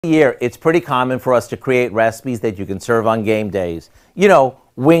Year, it's pretty common for us to create recipes that you can serve on game days. You know,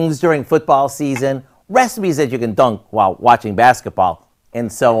 wings during football season, recipes that you can dunk while watching basketball,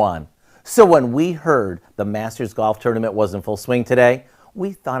 and so on. So when we heard the Masters Golf Tournament was in full swing today,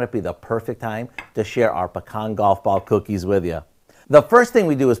 we thought it'd be the perfect time to share our pecan golf ball cookies with you. The first thing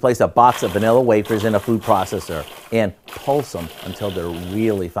we do is place a box of vanilla wafers in a food processor and pulse them until they're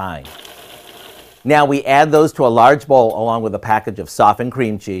really fine. Now we add those to a large bowl along with a package of softened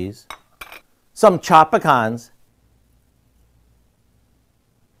cream cheese, some chopped pecans,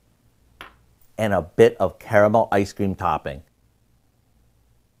 and a bit of caramel ice cream topping.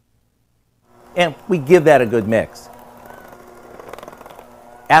 And we give that a good mix.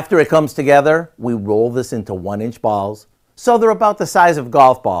 After it comes together, we roll this into 1-inch balls, so they're about the size of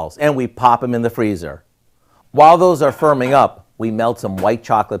golf balls, and we pop them in the freezer. While those are firming up, we melt some white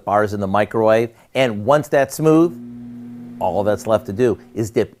chocolate bars in the microwave, and once that's smooth, all that's left to do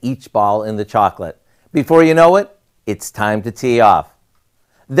is dip each ball in the chocolate. Before you know it, it's time to tee off.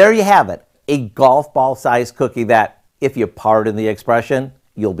 There you have it, a golf ball-sized cookie that, if you pardon the expression,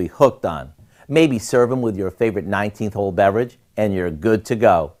 you'll be hooked on. Maybe serve them with your favorite 19th hole beverage, and you're good to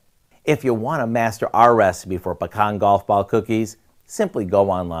go. If you want to master our recipe for pecan golf ball cookies, simply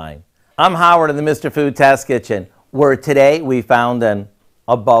go online. I'm Howard in the Mr. Food Test Kitchen, where today we found an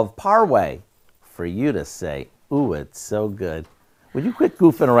above par way for you to say, ooh, it's so good. Would you quit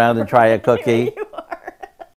goofing around and try a cookie?